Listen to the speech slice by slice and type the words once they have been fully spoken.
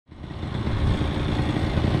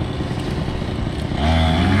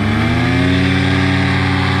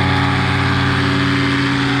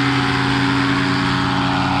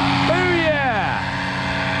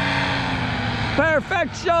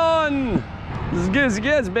This is good as it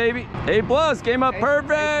gets, baby. A+, came up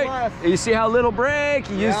perfect. A+. You see how little brake?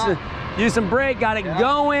 You used some brake, got it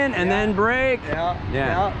going, and then brake.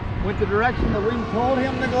 Yeah. With the direction the wind told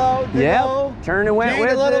him to go. Turned and went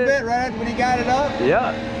with a little it. bit right after when he got it up.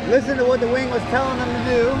 Yeah. Listen to what the wing was telling him to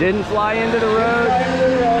do. Didn't fly into the road.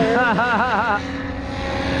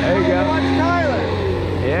 There you go. Watch Tyler.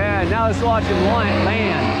 Yeah, now let's watch him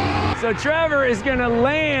land. So Trevor is gonna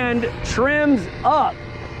land trims up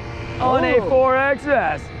on a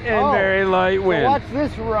 4XS in very light wind. So watch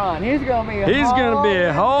this run. He's gonna be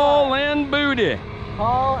a haul and booty.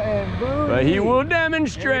 Haul and booty. But he will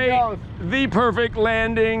demonstrate the perfect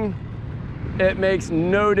landing. It makes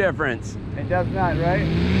no difference. It does not, right?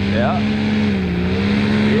 Yeah.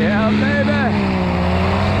 Yeah, baby.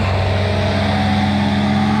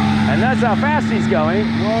 And that's how fast he's going.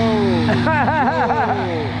 Whoa.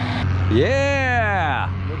 Yeah.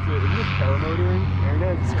 What's it? Is this paramotoring? There it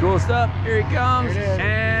is. It's cool stuff. Here he comes. There it is.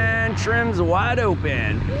 And trims wide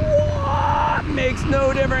open. What? Makes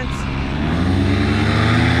no difference.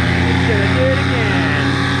 It's gonna do it again.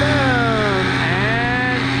 Boom.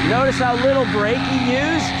 And notice how little brake he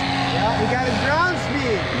used. Yeah, he got his ground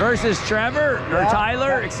speed. Versus Trevor, or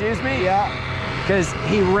Tyler, excuse me. Yeah. Because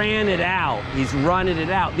he ran it out. He's running it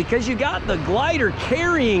out. Because you got the glider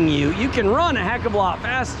carrying you, you can run a heck of a lot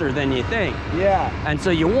faster than you think. Yeah. And so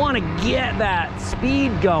you want to get that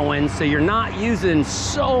speed going so you're not using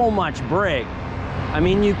so much brake. I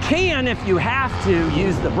mean, you can if you have to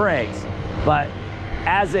use the brakes, but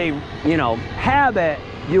as a, habit,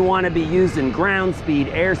 you want to be using ground speed,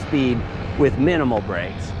 airspeed with minimal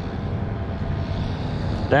brakes.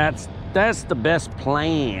 That's the best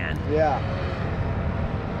plan. Yeah.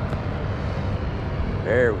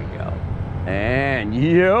 There we go. And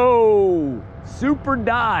yo, super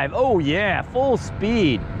dive. Oh yeah, full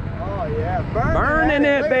speed. Oh yeah, burning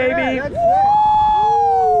it, baby. Woo!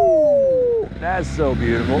 That's so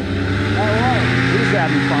beautiful. He's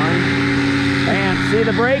having fun. And see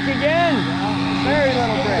the brake again? Yeah. Very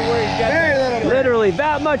little brake. Very little brake. Literally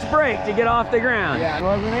that much brake to get off the ground. Yeah,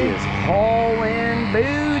 wasn't he? He's hauling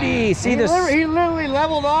booty. See this? He literally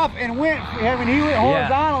leveled off and went. When he went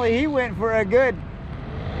horizontally, he went for a good.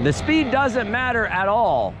 The speed doesn't matter at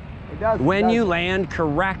all when you land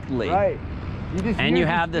correctly. Right. You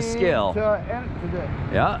have the skill. To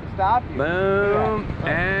stop you. Boom.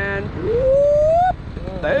 And whoop,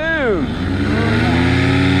 boom.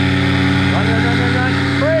 Run.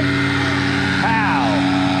 Brake. Pow.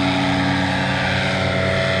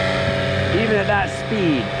 Even at that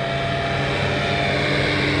speed.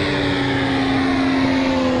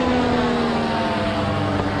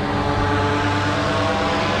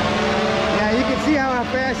 See how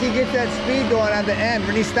fast he gets that speed going at the end.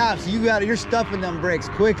 When he stops, you're stuffing them brakes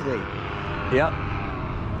quickly. Yep.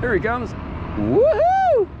 Here he comes.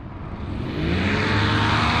 Woohoo!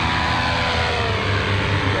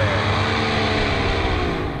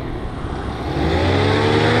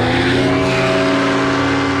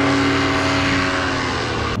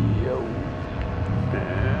 Yo.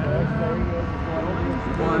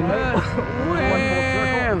 One more.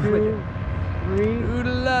 Wham! 2, 3.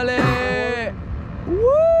 Oodalale!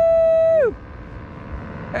 Woo!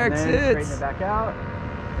 Exits. Straighten it back out.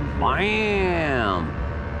 Bam!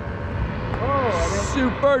 Oh,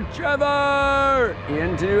 Super Trevor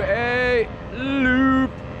into a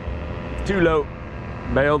loop. Too low.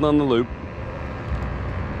 Bailed on the loop.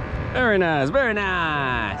 Very nice, very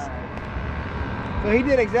nice. So he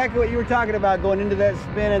did exactly what you were talking about, going into that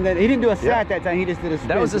spin, and then he didn't do a sat that time. He just did a spin.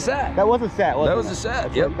 That was a sat. That was a sat. That was a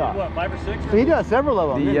sat. Yep. What, 5 or 6? So he does several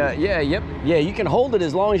of them. Yeah, you can hold it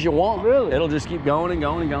as long as you want. Really? It'll just keep going and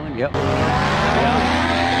going and going. Yep.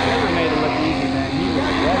 Yeah. Trevor made it look easy, man. He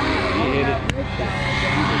hit it.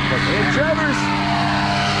 And Trevor's,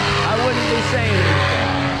 I wouldn't be saying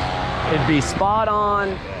anything. It'd be spot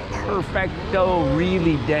on, perfecto,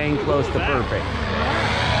 really dang close to perfect.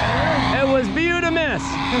 It was beautimous.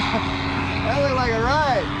 That looked like a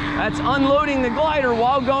ride. That's unloading the glider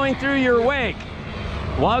while going through your wake.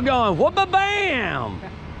 While going whoop-a-bam.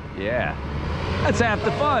 Yeah. That's half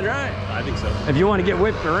the fun, right? I think so. If you want to get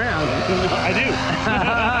whipped around. I do.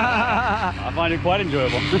 I find it quite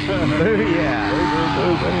enjoyable. Yeah.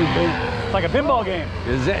 It's like a pinball game.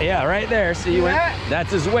 Yeah, right there. See, you went.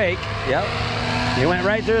 That's his wake. Yep. He went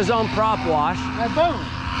right through his own prop wash. And boom.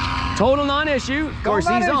 Total non-issue. Of course,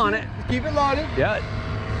 he's on it. Just keep it loaded. Yeah.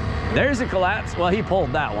 There's a collapse. Well, he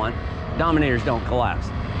pulled that one. Dominators don't collapse.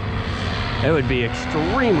 It would be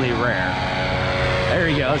extremely rare. There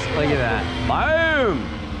he goes. Look at that. Boom.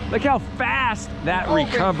 Look how fast that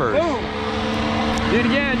recovered. Boom. Do it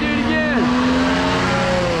again. Do it again.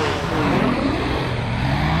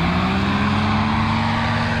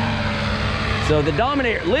 So the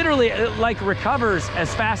Dominator literally like recovers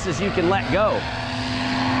as fast as you can let go.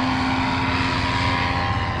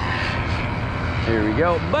 Here we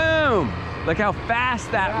go. Boom! Look how fast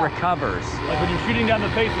that recovers. Like when you're shooting down the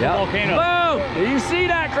face of a volcano. Boom! Do you see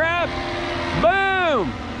that crap? Boom!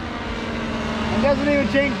 It doesn't even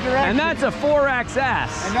change direction. And that's a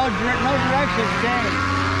 4XS. And no direction change.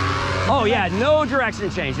 Oh yeah, no direction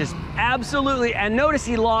change. Just absolutely. And notice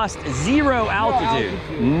he lost 0 altitude.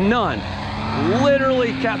 None.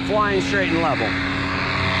 Literally kept flying straight and level.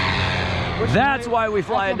 That's why we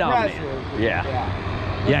fly a Dominator. Yeah.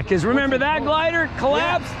 Yeah, because remember that glider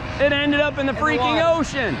collapsed? Yeah. It ended up in the freaking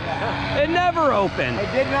ocean. Yeah. It never opened.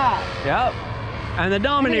 It did not. Yep. And the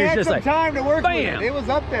Dominator's just like, time to work bam. with it. It was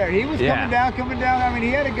up there. He was coming down. I mean, he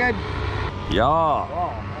had a good... Yeah.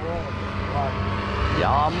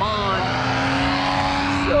 Yeah, man.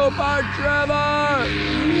 Super Trevor.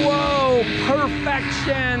 Whoa,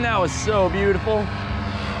 perfection. That was so beautiful.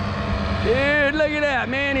 Dude, look at that,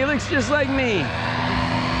 man. He looks just like me.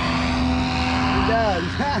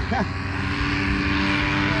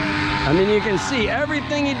 I mean, you can see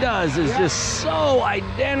everything he does is just so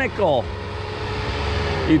identical.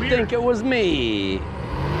 You'd think it was me.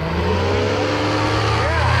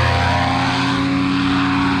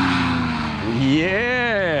 Yeah.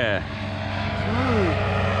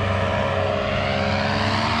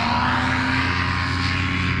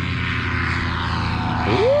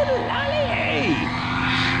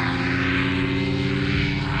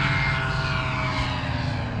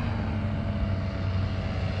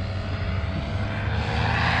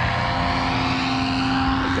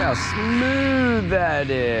 How smooth that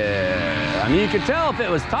is. I mean, you could tell if it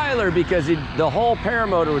was Tyler because the whole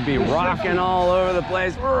paramotor would be rocking all over the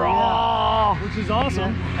place. Yeah. Which is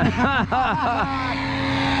awesome. Oh man,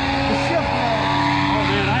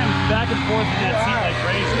 I am back and forth in that seat like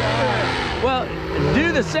crazy. Well,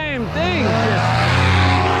 do the same thing, just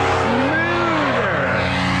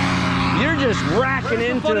smoother. You're just racking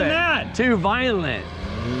into it. Too violent.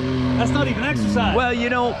 That's not even exercise. Well, you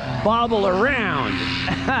don't bobble around.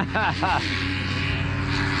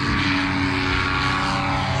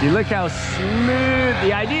 See, look how smooth.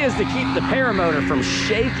 The idea is to keep the paramotor from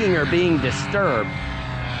shaking or being disturbed.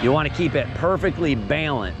 You want to keep it perfectly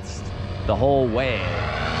balanced the whole way.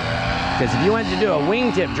 Because if you went to do a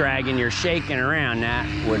wingtip drag and you're shaking around, that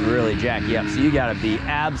would really jack you up. So you got to be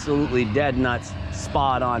absolutely dead nuts,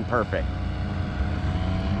 spot on perfect.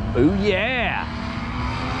 Ooh, yeah.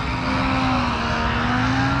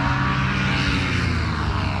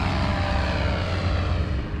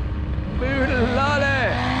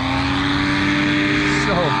 Lolly.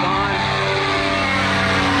 So fun.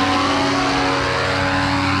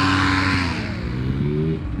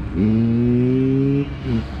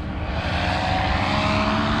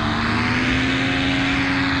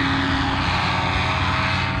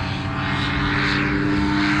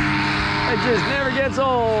 It just never gets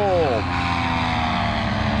old.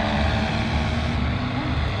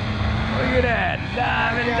 Look at that,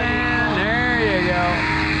 diving down. There you go.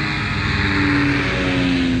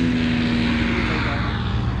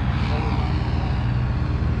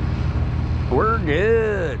 We're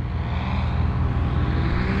good.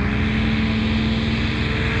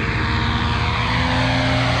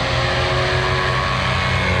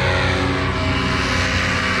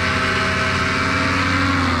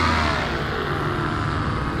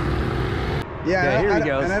 Yeah, here he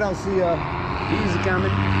goes. And I don't see Easy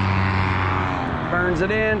coming. Burns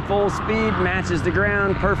it in, full speed, matches the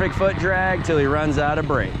ground, perfect foot drag till he runs out of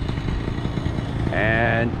brake.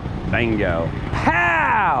 And bingo.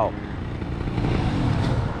 Pow!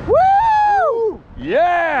 Woo!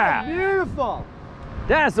 Yeah! That's beautiful.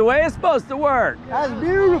 That's the way it's supposed to work. That's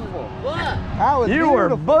beautiful. What? That was You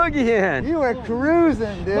beautiful. were boogieing. You were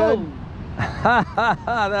cruising, dude.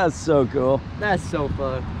 That's so cool. That's so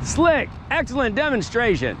fun. Slick, excellent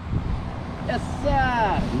demonstration. Yes,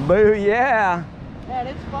 sir. Boo, yeah. Man,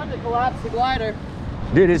 it's fun to collapse the glider.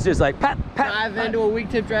 Dude, it's just like pat, pat. Dive into a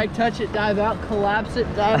wingtip drag, touch it, dive out, collapse it,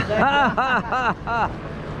 dive back.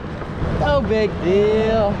 No big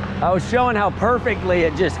deal. I was showing how perfectly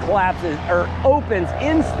it just collapses or opens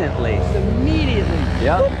instantly. Just immediately.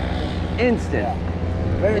 Yep. Instant.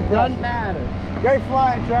 Very It doesn't matter. Great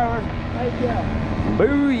flying, Trevor. Thank you.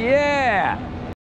 Boo, yeah.